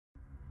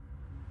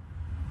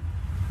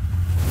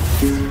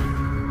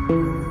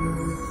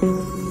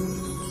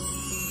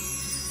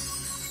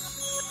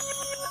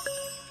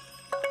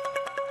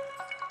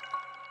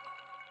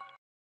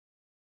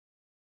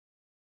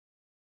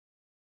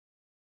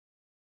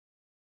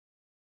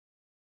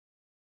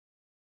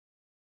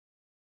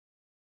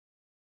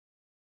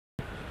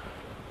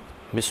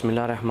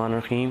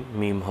बिस्मिल्लाहिर्रहमानिर्रहीम।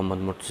 मी Mohammad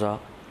Murtaza,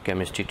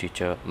 chemistry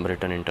teacher,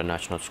 Britain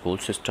international school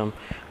system.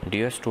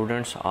 Dear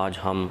students, आज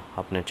हम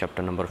अपने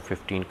चैप्टर नंबर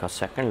 15 का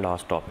सेकंड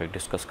लास्ट टॉपिक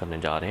डिस्कस करने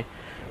जा रहे हैं,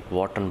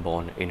 वाटरन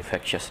born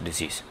infectious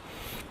disease.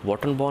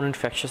 वाटरन born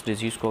infectious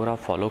disease को अगर आप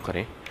फॉलो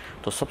करें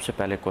तो सबसे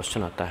पहले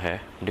क्वेश्चन आता है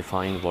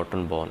डिफ़ाइन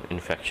वाटरन बॉर्न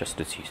इन्फेक्शियस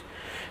डिजीज़।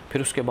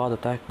 फिर उसके बाद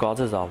आता है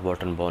causes of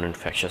वाटरन born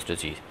infectious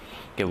disease,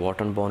 कि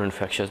वाटरन बॉर्न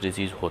इन्फेक्शियस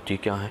डिजीज़ होती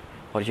क्या है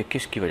और ये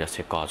किसकी वजह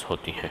से काज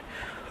होती हैं।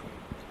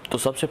 तो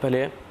सबसे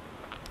पहले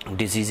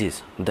diseases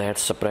that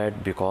spread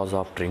because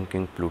of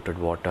drinking polluted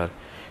water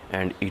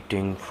and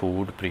eating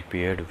food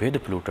prepared with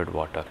polluted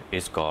water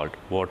is called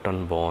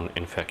waterborne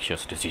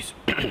infectious disease।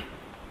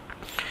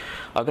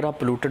 अगर आप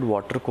polluted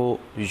water को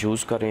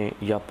यूज़ करें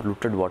या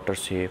polluted water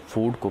से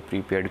फूड को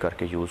प्रीपेड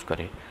करके यूज़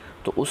करें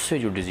तो उससे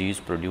जो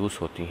डिज़ीज़ प्रोड्यूस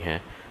होती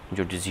हैं,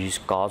 जो डिज़ीज़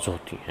काज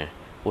होती हैं,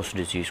 उस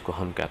डिज़ीज़ को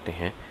हम कहते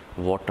हैं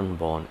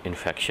वाटरबॉर्न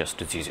इन्फेक्शियस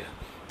डिजीज़।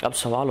 अब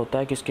सवाल होता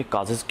है कि इसके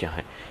काजेज़ क्या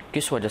हैं,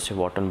 किस वजह से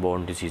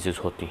वाटरबॉर्न डिजीज़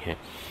होती हैं।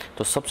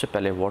 तो सबसे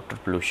पहले वाटर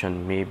पोल्यूशन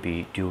में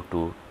बी ड्यू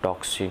टू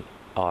टॉक्सिन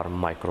और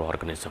माइक्रो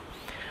ऑर्गेनिज़म।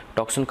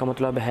 टॉक्सिन का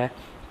मतलब है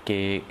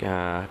कि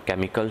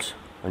केमिकल्स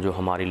जो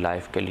हमारी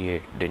लाइफ के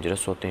लिए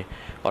डेंजरस होते हैं,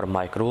 और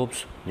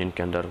माइक्रोब्स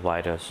जिनके अंदर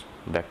वायरस,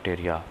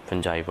 बैक्टीरिया,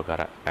 फंजाई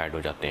वगैरह ऐड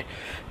हो जाते हैं।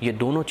 ये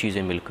दोनों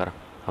चीज़ें मिलकर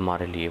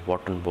हमारे लिए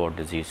वाटरबॉर्न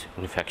डिजीज़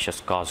इन्फेक्शियस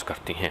काज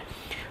करती हैं।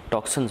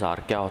 टॉक्सिन्स आर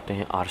क्या होते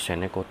हैं?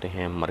 आर्सेनिक होते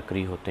हैं,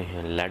 मरकरी होते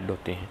हैं, लेड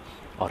होते हैं,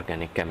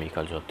 ऑर्गेनिक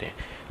केमिकल्स होते हैं।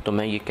 तो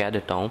मैं ये कह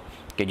देता हूँ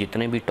कि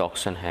जितने भी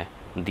टॉक्सिन हैं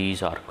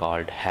these are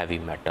called heavy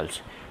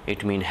metals.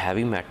 It mean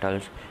heavy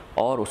metals.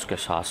 और उसके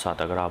साथ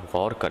साथ अगर आप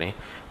गौर करें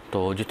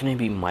तो जितने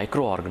भी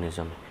माइक्रो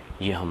ऑर्गेनिज़म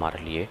ये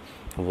हमारे लिए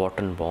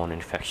वाटरबॉर्न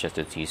इन्फेक्शियस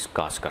डिजीज़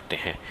काज करते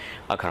हैं।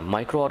 अगर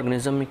माइक्रो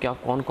ऑर्गेनिज़म में क्या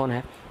कौन कौन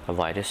है?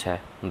 वायरस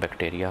है,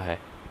 बैक्टीरिया है,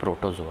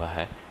 प्रोटोजोआ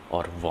है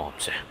और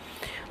वॉर्म्स है।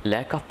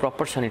 Lack of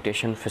proper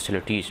sanitation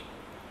facilities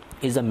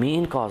is the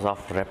main cause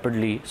of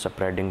rapidly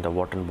spreading the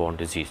waterborne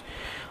disease.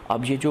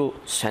 अब ये जो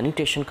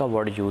सैनिटेशन का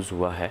वर्ड यूज़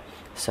हुआ है,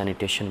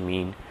 सैनिटेशन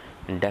मीन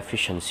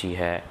डेफिशिएंसी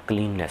है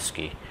क्लीननेस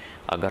की।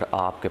 अगर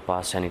आपके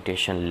पास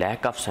सैनिटेशन,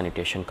 लैक ऑफ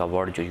सैनिटेशन का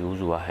वर्ड जो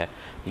यूज़ हुआ है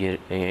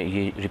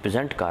ये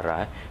रिप्रेजेंट कर रहा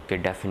है कि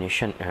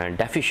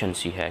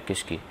डेफिशिएंसी है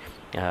किसकी?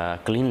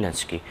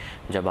 क्लीननेस की।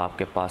 जब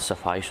आपके पास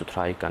सफाई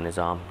सुथराई का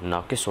निज़ाम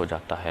नाक़िस हो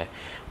जाता है,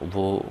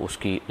 वो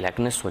उसकी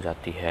लैकनेस हो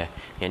जाती है,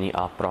 यानी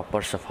आप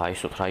प्रॉपर सफाई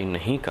सुथराई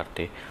नहीं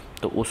करते,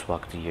 तो उस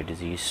वक्त ये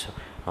डिज़ीज़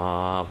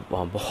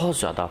बहुत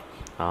ज़्यादा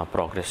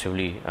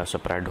प्रोग्रेसिवली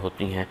स्प्रेड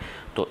होती हैं।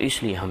 तो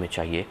इसलिए हमें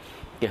चाहिए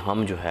कि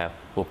हम जो है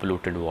वो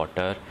पोल्यूटेड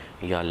वाटर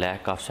या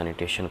लैक ऑफ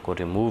सैनिटेशन को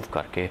रिमूव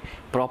करके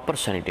प्रॉपर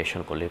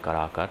सैनिटेशन को लेकर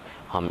आकर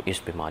हम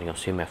इस बीमारियों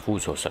से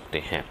महफूज हो सकते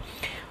हैं।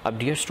 अब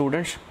डियर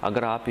स्टूडेंट्स,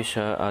 अगर आप इस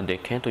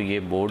देखें तो ये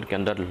बोर्ड के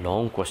अंदर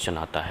लॉन्ग क्वेश्चन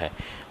आता है।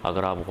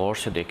 अगर आप गौर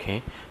से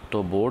देखें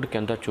तो बोर्ड के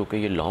अंदर चूँकि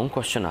ये लॉन्ग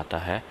क्वेश्चन आता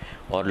है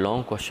और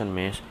लॉन्ग क्वेश्चन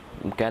में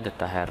कह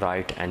देता है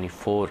right any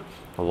 4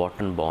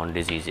 waterborne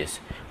disease.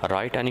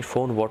 Right any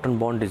 4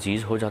 waterborne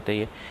disease हो जाते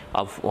हैं।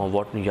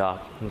 अब या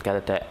कह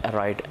देता है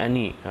राइट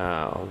एनी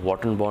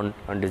वाटरबॉर्न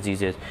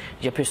डिजीज़,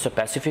 या फिर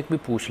स्पेसिफिक भी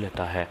पूछ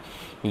लेता है।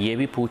 ये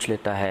भी पूछ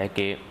लेता है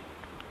कि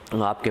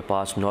आपके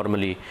पास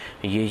नॉर्मली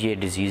ये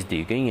डिज़ीज़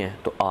दी गई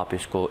हैं तो आप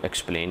इसको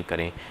एक्सप्लेन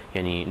करें,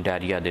 यानी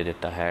डायरिया दे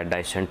देता है,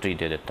 डायसेंट्री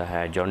दे देता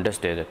है,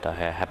 जॉन्डिस दे देता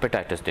है,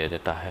 हेपेटाइटिस दे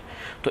देता है।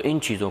 तो इन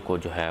चीज़ों को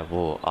जो है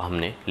वो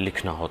हमने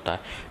लिखना होता है।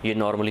 ये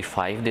नॉर्मली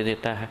 5 दे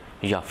देता है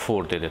या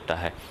 4 दे देता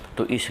है,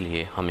 तो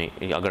इसलिए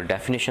हमें अगर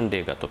डेफिनेशन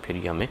देगा तो फिर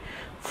ये हमें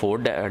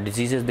 4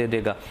 डिजीज़ दे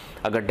देगा।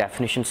 अगर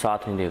डेफिनेशन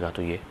साथ नहीं देगा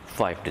तो ये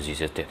 5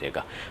 डिजीज़ दे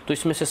देगा। तो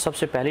इसमें से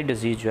सबसे पहली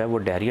डिज़ीज़ जो है वो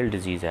डायरियल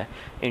डिज़ीज़ है,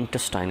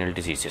 इंटेस्टाइनल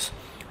डिजीज़।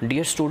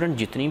 डियर स्टूडेंट,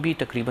 जितनी भी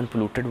तकरीबन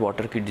पोल्यूटेड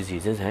वाटर की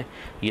डिजीज़ हैं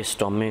ये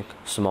stomach,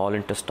 small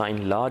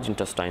intestine, large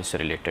intestine से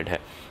रिलेटेड है,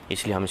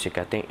 इसलिए हम इसे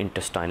कहते हैं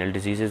इंटेस्टाइनल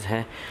डिजीज़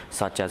हैं।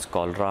 Such as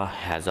cholera,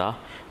 हैज़ा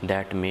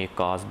that may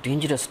cause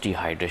dangerous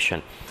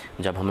dehydration.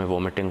 जब हमें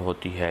वोमिटिंग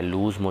होती है,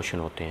 लूज़ मोशन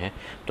होते हैं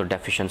तो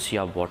डेफिशिएंसी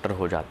ऑफ वाटर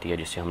हो जाती है,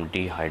 जिसे हम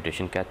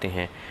डिहाइड्रेशन कहते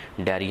हैं।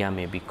 डायरिया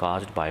में B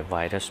caused by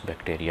virus,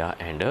 bacteria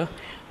and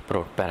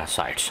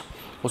parasites.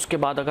 उसके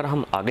बाद अगर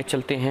हम आगे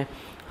चलते हैं,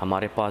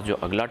 हमारे पास जो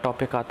अगला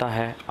टॉपिक आता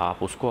है,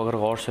 आप उसको अगर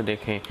गौर से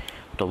देखें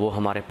तो वो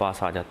हमारे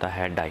पास आ जाता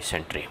है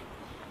डायसेंट्री।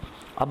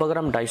 अब अगर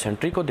हम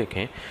डायसेंट्री को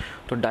देखें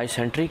तो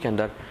डायसेंट्री के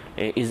अंदर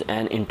इज़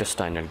एन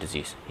इंटेस्टाइनल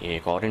डिजीज़। ये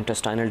एक और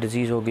इंटेस्टाइनल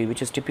डिजीज़ होगी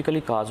which is typically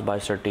caused by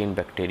certain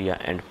bacteria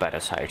and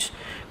parasites,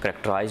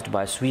 characterised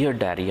bye severe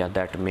diarrhoea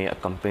that may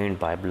accompanied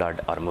by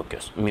blood और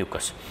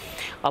म्यूकस।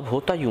 अब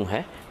होता यूँ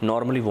है,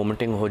 नॉर्मली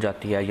वोमिटिंग हो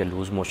जाती है या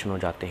लूज़ मोशन हो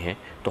जाते हैं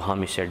तो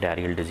हम इसे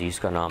डायरियल डिजीज़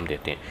का नाम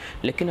देते हैं।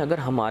 लेकिन अगर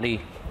हमारी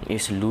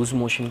इस लूज़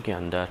मोशन के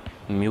अंदर,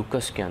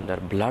 म्यूकस के अंदर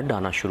ब्लड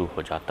आना शुरू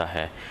हो जाता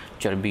है,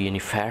 चर्बी यानी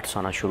फैट्स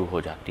आना शुरू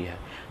हो जाती है,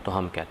 तो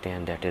हम कहते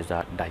हैं दैट इज़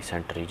द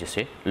डायसेंट्री,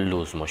 जिसे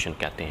लूज़ मोशन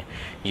कहते हैं।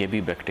 ये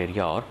भी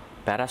बैक्टीरिया और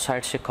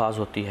पैरासाइट से काज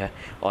होती है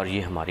और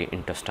ये हमारी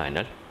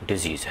इंटेस्टाइनल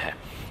डिजीज़ है।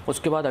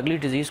 उसके बाद अगली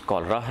डिजीज़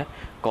कॉलरा है।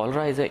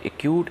 Cholera is a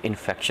acute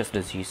infectious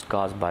disease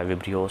cause by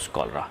विब्रियोस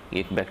cholera. ये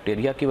एक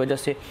बैक्टीरिया की वजह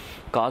से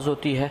काज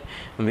होती है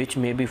विच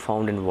may be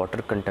found in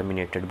water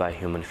contaminated by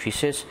human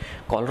faeces.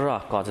 Cholera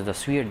causes a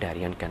severe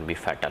diarrhoea and can be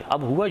fatal.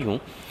 अब हुआ यूँ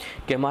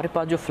कि हमारे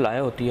पास जो फ्लाई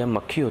होती है,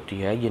 मक्खी होती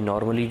है, ये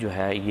नॉर्मली जो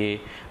है ये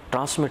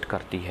ट्रांसमिट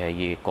करती है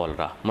ये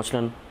कॉलरा।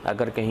 मसलन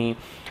अगर कहीं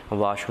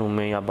वाशरूम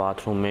में या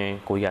बाथरूम में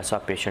कोई ऐसा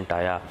पेशेंट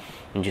आया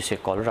जिसे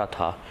कॉलरा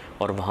था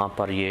और वहाँ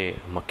पर ये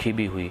मक्खी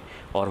भी हुई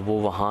और वो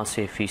वहाँ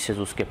से फीसेस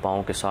उसके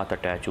पाँव के साथ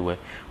अटैच हुए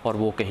और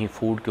वो कहीं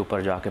फूड के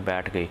ऊपर जाके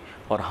बैठ गई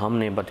और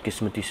हमने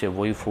बदकिस्मती से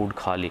वही फूड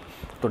खा ली,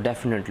 तो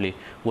डेफिनेटली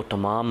वो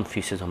तमाम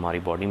फीसेस हमारी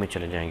बॉडी में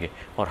चले जाएंगे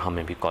और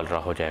हमें भी कॉलरा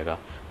हो जाएगा।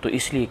 तो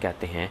इसलिए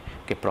कहते हैं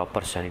कि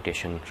प्रॉपर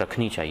सैनिटेशन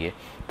रखनी चाहिए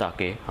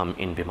ताकि हम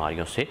इन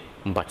बीमारियों से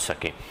बच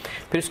सकें।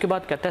 फिर इसके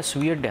बाद कहता है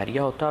सीवियर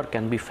डायरिया होता है और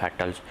कैन बी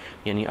फैटल्स,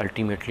 यानी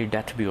अल्टीमेटली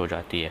डेथ भी हो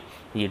जाती है।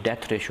 ये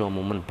डेथ रेशो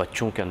अमूमन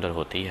बच्चों के अंदर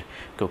होती है,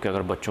 क्योंकि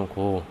अगर बच्चों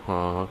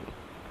को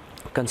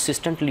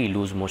कंसिस्टेंटली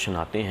लूज़ मोशन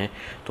आते हैं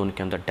तो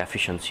उनके अंदर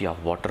डेफिशिएंसी ऑफ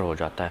वाटर हो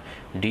जाता है,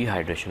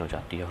 डिहाइड्रेशन हो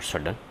जाती है और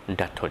सडन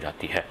डेथ हो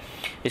जाती है।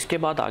 इसके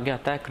बाद आगे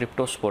आता है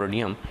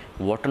Cryptosporidium,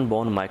 water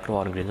borne micro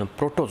organism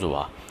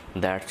protozoa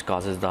that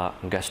causes the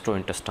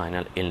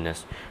gastrointestinal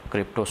illness,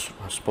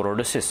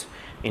 cryptosporidiosis,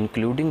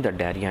 including the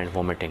diarrhea and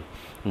vomiting.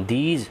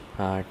 These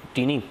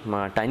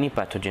tiny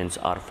pathogens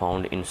are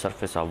found in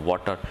surface of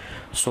water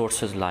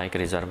sources like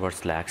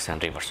reservoirs, lakes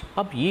and rivers.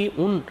 अब ये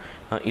उन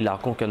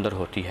इलाकों के अंदर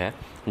होती है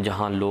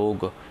जहाँ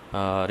लोग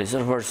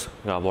रिजर्वर्स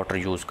का वाटर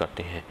यूज़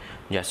करते हैं,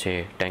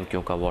 जैसे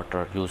टैंकियों का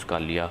वाटर यूज़ कर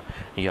लिया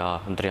या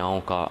दरियाओं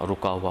का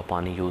रुका हुआ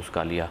पानी यूज़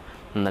कर लिया,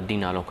 नदी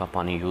नालों का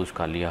पानी यूज़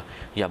कर लिया,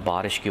 या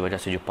बारिश की वजह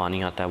से जो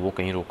पानी आता है वो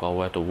कहीं रुका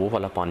हुआ है तो वो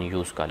वाला पानी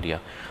यूज़ कर लिया।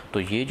 तो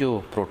ये जो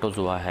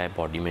प्रोटोजोआ है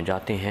बॉडी में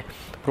जाते हैं,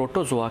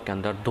 प्रोटोजोआ के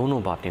अंदर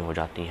दोनों बातें हो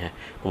जाती हैं,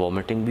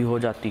 वॉमिटिंग भी हो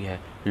जाती है,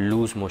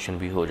 लूज़ मोशन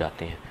भी हो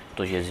जाते हैं,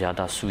 तो ये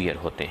ज़्यादा सीवियर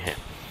होते हैं।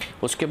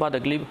 उसके बाद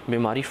अगली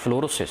बीमारी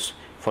फ्लोरोसिस,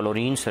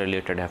 फ्लोरीन से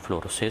रिलेटेड है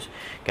फ्लोरोसिस।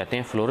 कहते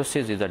हैं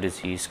fluorosis is a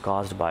disease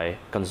caused by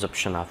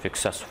consumption of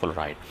access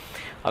fluoride.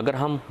 अगर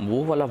हम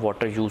वो वाला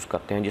वाटर यूज़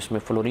करते हैं जिसमें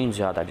फ्लोरीन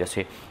ज़्यादा,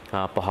 जैसे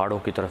पहाड़ों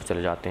की तरफ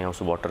चले जाते हैं,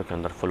 उस वाटर के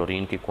अंदर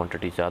फ्लोरीन की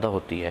क्वांटिटी ज़्यादा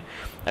होती है,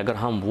 अगर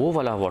हम वो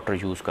वाला वाटर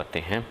यूज़ करते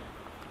हैं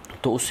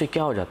तो उससे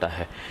क्या हो जाता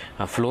है,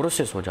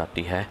 फ्लोरोसिस हो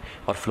जाती है।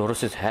 और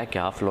फ्लोरोसिस है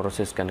क्या,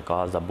 fluorosis can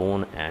cause the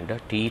bone and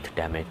teeth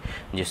damage,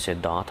 जिससे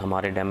दांत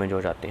हमारे डैमेज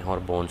हो जाते हैं और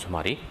बोन्स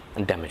हमारी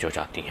डैमेज हो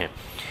जाती हैं।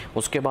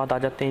 उसके बाद आ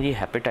जाते हैं जी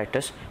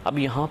हेपेटाइटिस। अब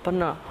यहाँ पर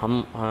ना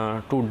हम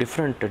टू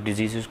डिफरेंट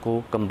डिजीज़ को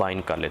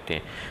कंबाइन कर लेते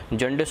हैं।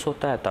 जॉन्डिस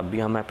होता है तब भी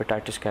हम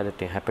हेपेटाइटिस कह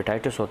देते हैं,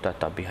 हेपेटाइटिस होता है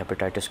तब भी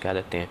हेपेटाइटिस कह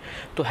देते हैं।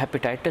 तो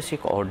हेपेटाइटिस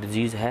एक और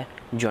डिजीज़ है,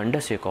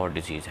 जॉन्डिस एक और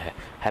डिजीज़ है।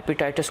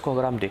 हेपेटाइटिस को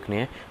अगर हम देख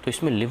लें तो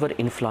इसमें लिवर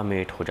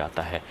इन्फ्लामेट हो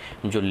जाता है,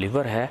 जो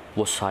लिवर है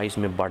वो साइज़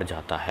में बढ़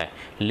जाता है।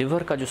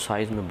 लिवर का जो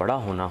साइज़ में बड़ा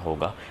होना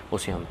होगा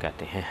उसे हम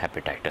कहते हैं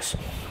हेपेटाइटिस।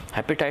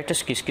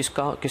 हेपेटाइटिस किस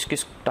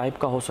किस टाइप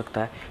का हो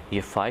सकता है,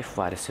 ये 5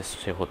 वायरसेस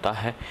से होता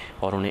है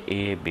और उन्हें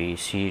A, B,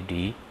 C,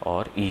 D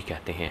और E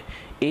कहते हैं।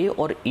 A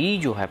और E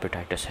जो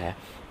हेपेटाइटिस है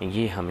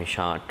ये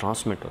हमेशा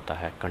ट्रांसमिट होता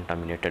है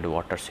कंटामिनेटेड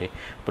वाटर से,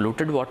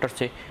 पोल्यूटेड वाटर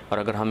से, और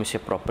अगर हम इसे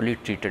प्रॉपर्ली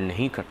ट्रीटेड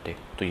नहीं करते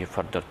तो ये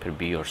फर्दर फिर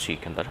B और C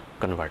के अंदर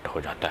कन्वर्ट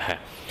हो जाता है।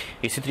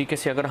 इसी तरीके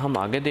से अगर हम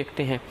आगे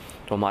देखते हैं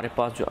तो हमारे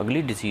पास जो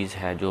अगली डिजीज़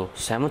है, जो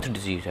 7th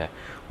डिजीज़ है,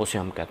 उसे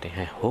हम कहते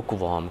हैं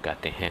हुकवॉर्म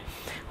कहते हैं।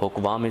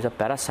 हुकवॉर्म is a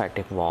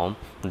parasitic warm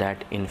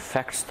that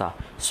infects the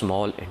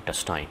small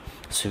intestine.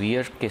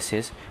 Severe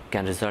cases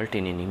can result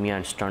in anemia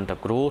and stunt the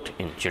growth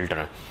in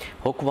children.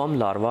 Hookworm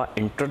larvae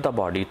enter the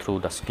body through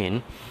the skin,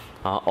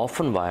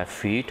 often via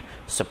feet,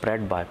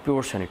 spread by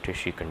poor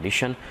sanitary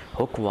condition.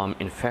 Hookworm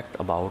infect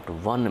about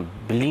 1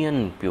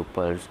 billion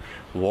pupils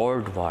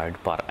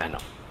worldwide per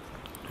annum.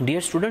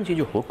 Dear students, ये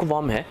जो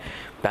हुकवॉर्म है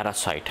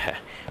parasite है।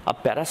 अब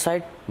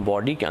parasite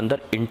body के अंदर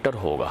inter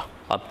होगा।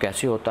 अब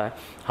कैसे होता है,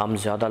 हम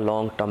ज़्यादा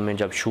लॉन्ग टर्म में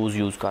जब शूज़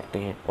यूज़ करते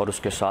हैं और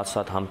उसके साथ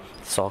साथ हम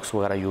सॉक्स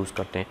वगैरह यूज़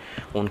करते हैं,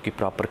 उनकी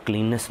प्रॉपर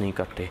क्लीननेस नहीं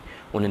करते,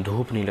 उन्हें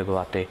धूप नहीं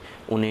लगवाते,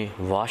 उन्हें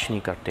वॉश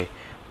नहीं करते,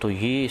 तो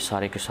ये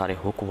सारे के सारे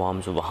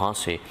हुकवॉर्म्स वहाँ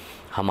से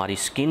हमारी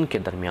स्किन के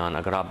दरमियान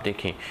अगर आप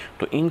देखें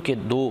तो इनके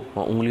 2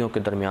 उंगलियों के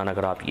दरमियान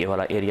अगर आप ये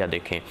वाला एरिया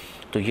देखें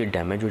तो ये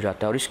डैमेज हो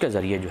जाता है और इसके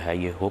ज़रिए जो है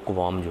ये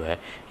हुकवॉर्म जो है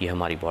ये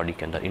हमारी बॉडी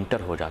के अंदर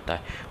इंटर हो जाता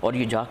है और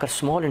ये जाकर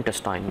स्मॉल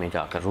इंटेस्टाइन में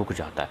जाकर रुक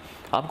जाता है।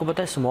 आपको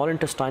पता है स्मॉल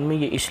इंटेस्टाइन में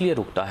ये इसलिए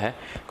रुकता है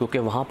क्योंकि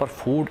वहाँ पर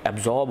फूड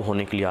एब्जॉर्ब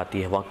होने के लिए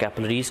आती है, वहाँ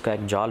कैपिलरीज़ का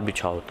एक जाल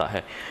बिछा होता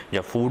है।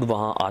 जब फूड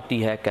वहाँ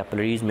आती है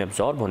कैपिलरीज़ में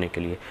एब्जॉर्ब होने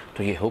के लिए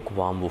तो ये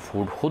हुकवॉर्म वो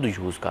फूड खुद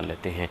यूज़ कर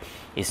लेते हैं।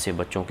 इससे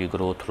बच्चों की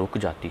ग्रोथ रुक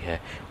जाती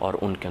है और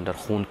उनके अंदर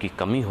खून की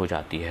कमी हो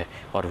जाती है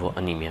और वो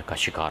अनीमिया का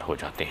शिकार हो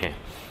जाते हैं।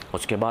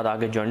 उसके बाद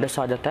आगे जॉन्डिस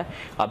आ जाता है।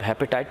 अब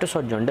हेपेटाइटिस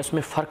और जॉन्डिस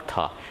में फ़र्क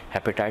था।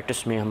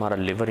 हेपेटाइटिस में हमारा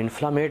लिवर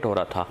इन्फ्लामेट हो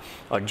रहा था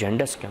और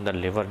जॉन्डिस के अंदर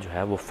लिवर जो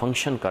है वो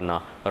फंक्शन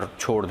करना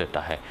छोड़ देता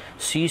है,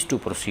 सीज टू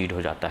प्रोसीड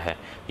हो जाता है।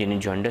 यानी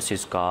jaundice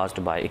is caused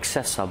by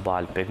access of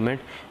बाल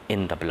पिगमेंट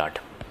इन द ब्लड।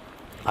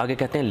 आगे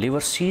कहते हैं लिवर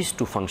सीज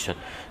टू फंक्शन,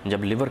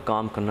 जब लिवर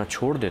काम करना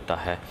छोड़ देता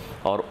है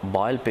और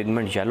बाइल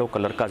पिगमेंट येलो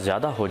कलर का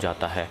ज़्यादा हो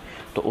जाता है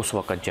तो उस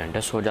वक़्त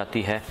जॉन्डिस हो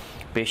जाती है।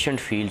 Patient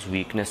feels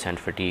weakness and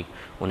fatigue,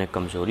 उन्हें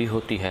कमज़ोरी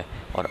होती है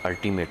और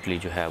अल्टीमेटली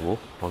जो है वो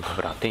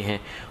घबराते हैं।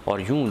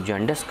 और यूँ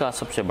जॉन्डिस का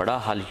सबसे बड़ा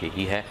हल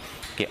यही है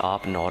कि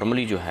आप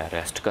नॉर्मली जो है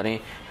रेस्ट करें,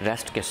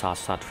 रेस्ट के साथ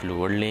साथ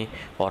फ्लूइड लें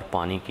और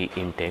पानी की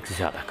इनटेक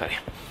ज़्यादा करें।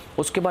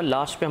 उसके बाद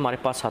लास्ट पे हमारे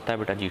पास आता है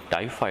बेटा जी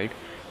टाइफाइड।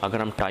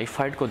 अगर हम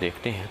टाइफाइड को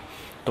देखते हैं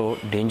तो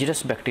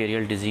डेंजरस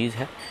बैक्टीरियल डिजीज़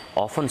है,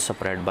 often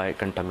spread by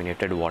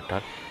contaminated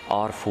water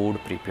और food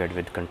prepared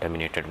with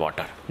contaminated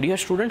water. Dear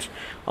students,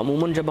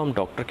 अमूमन जब हम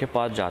डॉक्टर के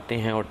पास जाते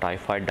हैं और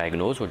टाइफाइड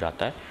डायग्नोज हो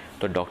जाता है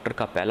तो डॉक्टर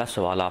का पहला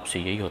सवाल आपसे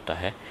यही होता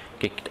है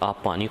कि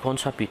आप पानी कौन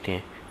सा पीते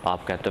हैं।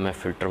 आप कहते हैं मैं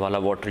फ़िल्टर वाला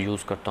वाटर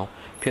यूज़ करता हूँ।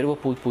 फिर वो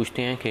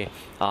पूछते हैं कि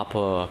आप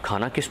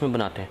खाना किस में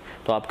बनाते हैं,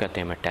 तो आप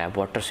कहते हैं मैं टैप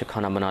वाटर से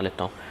खाना बना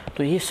लेता हूँ।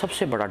 तो ये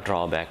सबसे बड़ा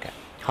ड्रॉबैक है।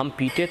 हम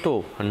पीते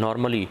तो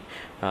नॉर्मली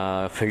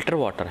फ़िल्टर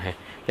वाटर हैं,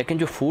 लेकिन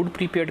जो फूड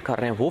प्रिपेयर्ड कर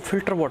रहे हैं वो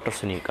फ़िल्टर वाटर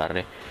से नहीं कर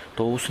रहे।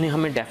 तो उसने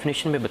हमें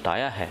डेफिनेशन में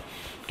बताया है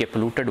कि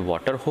पोल्यूटेड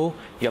वाटर हो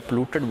या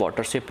पोल्यूटेड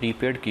वाटर से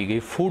प्रिपेयर्ड की गई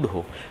फूड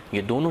हो,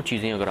 ये दोनों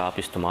चीज़ें अगर आप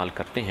इस्तेमाल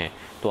करते हैं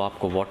तो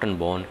आपको वाटर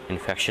बॉर्न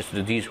इन्फेक्शियस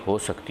डिजीज़ हो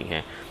सकती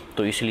हैं।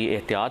 तो इसलिए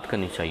एहतियात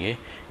करनी चाहिए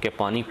कि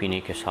पानी पीने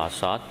के साथ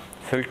साथ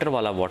फ़िल्टर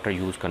वाला वाटर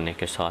यूज़ करने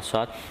के साथ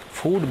साथ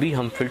फूड भी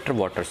हम फ़िल्टर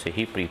वाटर से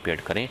ही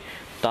प्रिपेयर्ड करें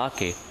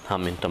ताकि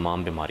हम इन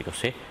तमाम बीमारियों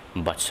से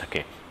बच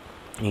सकें।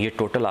 ये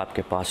टोटल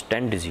आपके पास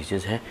 10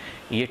 डिजीज़ हैं।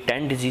 ये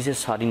 10 डिजीज़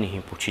सारी नहीं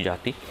पूछी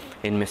जाती,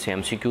 इनमें से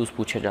MCQs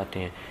पूछे जाते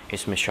हैं,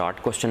 इसमें शॉर्ट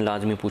क्वेश्चन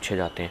लाजमी पूछे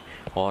जाते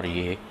हैं और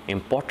ये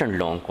इम्पॉर्टेंट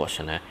लॉन्ग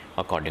क्वेश्चन है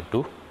अकॉर्डिंग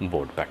टू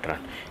बोर्ड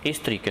पैटर्न।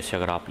 इस तरीके से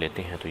अगर आप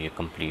लेते हैं तो ये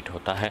कंप्लीट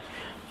होता है।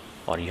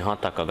 और यहाँ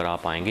तक अगर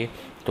आप आएंगे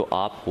तो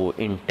आपको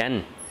इन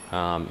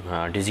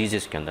 10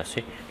 डिजीज़ के अंदर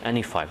से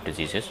एनी 5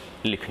 डिजीज़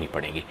लिखनी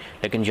पड़ेगी,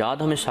 लेकिन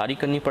याद हमें सारी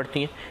करनी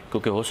पड़ती हैं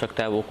क्योंकि हो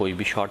सकता है वो कोई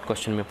भी शॉर्ट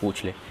क्वेश्चन में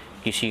पूछ ले,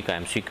 किसी का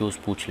MCQs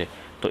पूछ ले,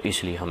 तो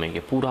इसलिए हमें ये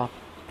पूरा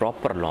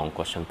प्रॉपर लॉन्ग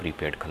क्वेश्चन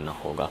प्रिपेयर करना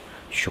होगा।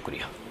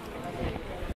 शुक्रिया।